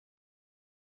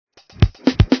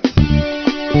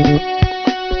Hi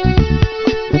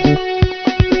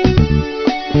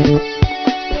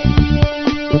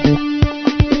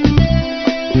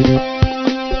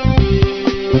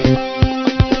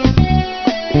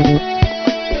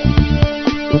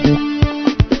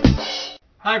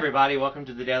everybody, welcome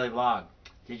to the Daily Vlog.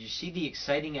 Did you see the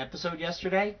exciting episode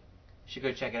yesterday? You should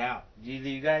go check it out. Did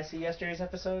you guys see yesterday's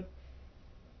episode?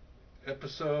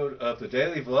 Episode of the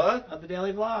Daily Vlog? Of the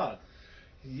Daily Vlog.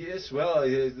 Yes, well,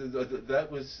 that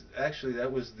was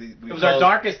the... It was our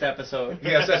darkest episode.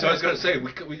 Yes, that's what I was going to say.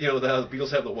 We the Beatles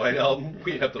have the White Album,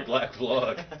 we have the Black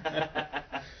Vlog.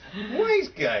 Wise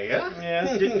guy, huh?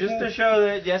 Yeah, just to show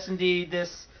that, yes indeed,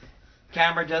 this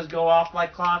camera does go off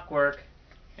like clockwork.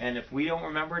 And if we don't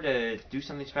remember to do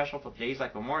something special for days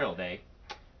like Memorial Day,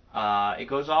 it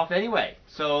goes off anyway.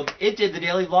 So it did the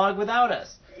Daily Vlog without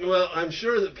us. Well, I'm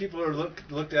sure that people are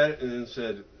looked at it and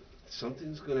said,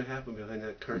 something's going to happen behind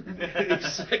that curtain any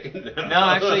second now.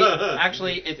 No,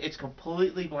 actually, it's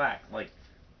completely black, like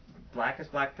black as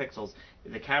black pixels.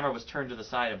 The camera was turned to the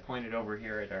side and pointed over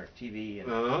here at our TV, and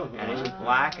it's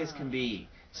black as can be.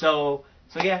 So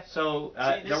there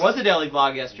was a Daily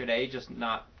Vlog yesterday, just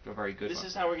not a very good one. This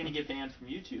is how we're going to get banned from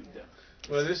YouTube, though.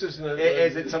 Well, this is not.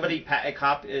 Is it somebody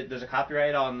there's a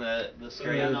copyright on the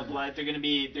screen? Yeah, no, they're going to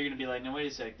be like, no, wait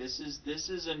a sec. This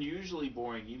is unusually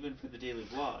boring, even for the Daily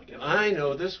Vlog. I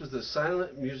know this was the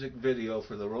silent music video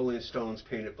for the Rolling Stones'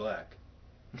 "Paint It Black."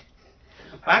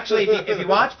 Actually, if you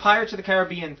watch Pirates of the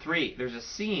Caribbean 3, there's a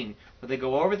scene where they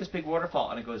go over this big waterfall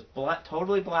and it goes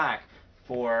totally black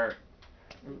for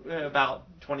about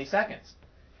 20 seconons.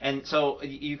 And so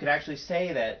you could actually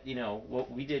say that,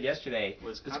 what we did yesterday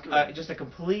was just a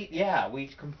complete, we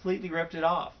completely ripped it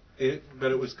off.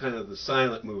 But it was kind of the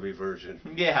silent movie version.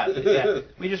 Yeah.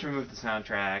 We just removed the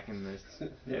soundtrack and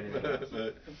everything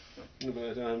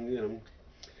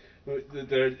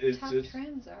else. Top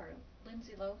trends are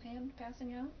Lindsey Lohan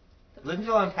passing out. Lindsey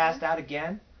Lohan passed out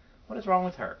again? What is wrong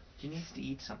with her? She needs to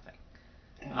eat something.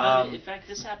 In fact,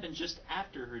 this happened just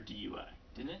after her DUI,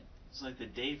 didn't it? It's like the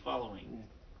day following.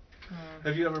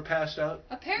 Have you ever passed out?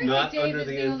 Apparently, Not Dave under is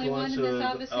the the only one influence in this of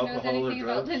office who knows alcohol or anything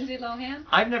about drugs? Lindsey Lohan.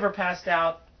 I've never passed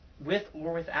out with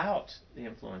or without the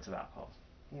influence of alcohol.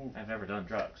 I've never done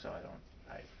drugs, so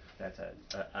that's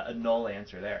a null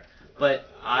answer there. But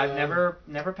I've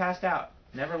never passed out.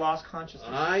 Never lost consciousness.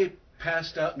 I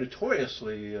passed out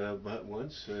notoriously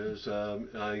once. As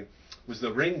I was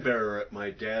the ring bearer at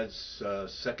my dad's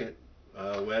second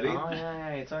wedding. Oh yeah,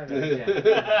 it's all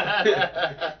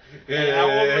And how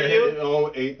old were you?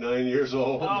 Oh, 8, 9 years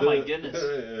old. Oh my goodness!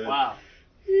 Wow.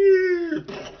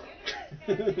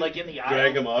 Like in the aisle?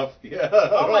 Drag him off. Yeah.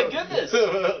 Oh my goodness!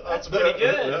 That's pretty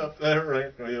good.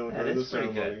 Right. That is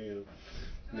pretty good.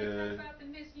 Can we talk about the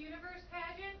Miss Universe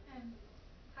pageant and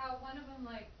how one of them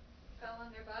fell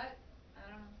on their butt? I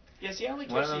don't know. Yeah, see, I only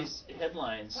catch these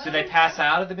headlines. Did they pass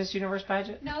out at the Miss Universe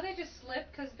pageant? No, they just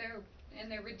slipped because they're in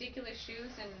their ridiculous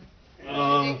shoes and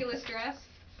ridiculous dress.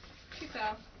 She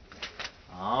fell.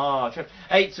 Oh, true.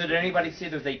 Hey, so did anybody see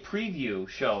there's a preview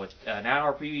show, an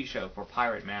hour preview show for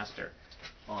Pirate Master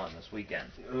on this weekend?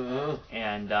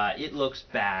 And it looks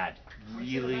bad.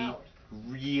 Really,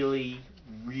 really,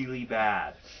 really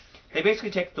bad. They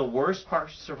basically take the worst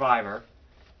parts of Survivor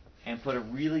and put a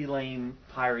really lame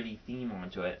piratey theme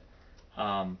onto it.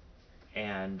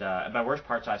 And by worst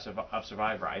parts of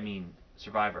Survivor, I mean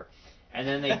Survivor. And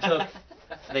then they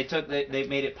they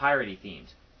made it piratey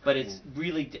themed. But it's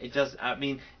really, it does, I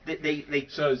mean, they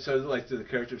So like, do the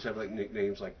characters have like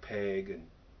nicknames like Peg and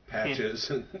Patches?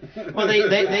 Well,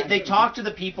 they talked to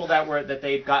the people that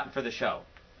they'd gotten for the show.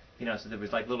 So there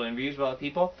was like little interviews with other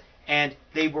people, and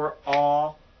they were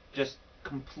all just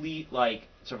complete like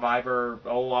Survivor.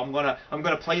 Oh, I'm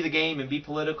gonna play the game and be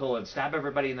political and stab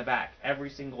everybody in the back. Every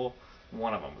single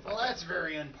one of them was like. Well, that's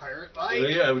very unpirate-like.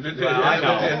 I know.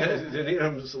 Did any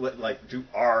of them like do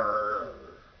R?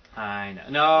 I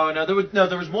know. No.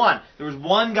 There was one. There was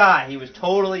one guy. He was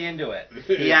totally into it.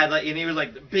 He had and he was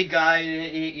like the big guy.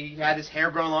 He had his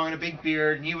hair grown long and a big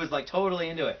beard, and he was like totally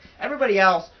into it. Everybody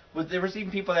else there was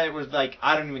even people that was like,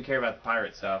 I don't even care about the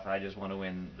pirate stuff. I just want to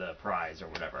win the prize or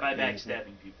whatever. By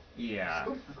backstabbing people. Yeah.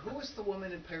 Who was the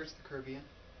woman in Pirates of the Caribbean?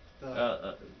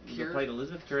 Who played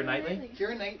Elizabeth? Keira Knightley.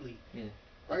 Keira Knightley. Yeah.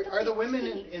 Are the women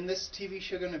in this TV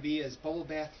show going to be as bubble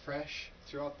bath fresh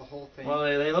throughout the whole thing? Well,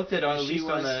 they looked at at least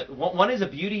on the one is a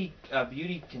beauty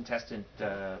contestant.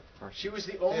 She was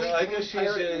the only. I guess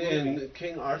she's in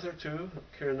King Arthur too.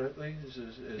 Keira Knightley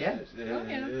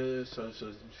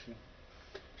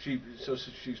So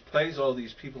she plays all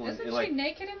these people. Isn't she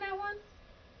naked in that one?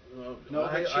 No,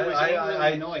 but she was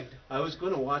overly annoyed. I was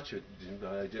going to watch it, but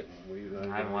I didn't.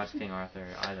 I haven't watched King Arthur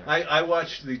either. I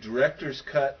watched the director's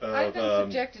cut I've been of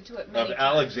subjected to it many times.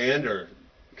 Alexander.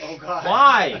 Oh God!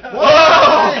 Why?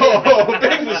 Whoa!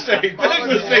 Big mistake! Big Oh,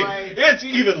 mistake! boy. It's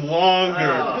even longer.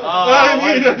 why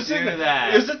did you do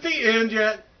that? Is it the end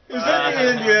yet? Is it the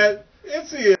end yet?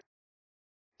 It's the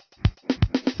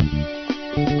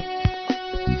end.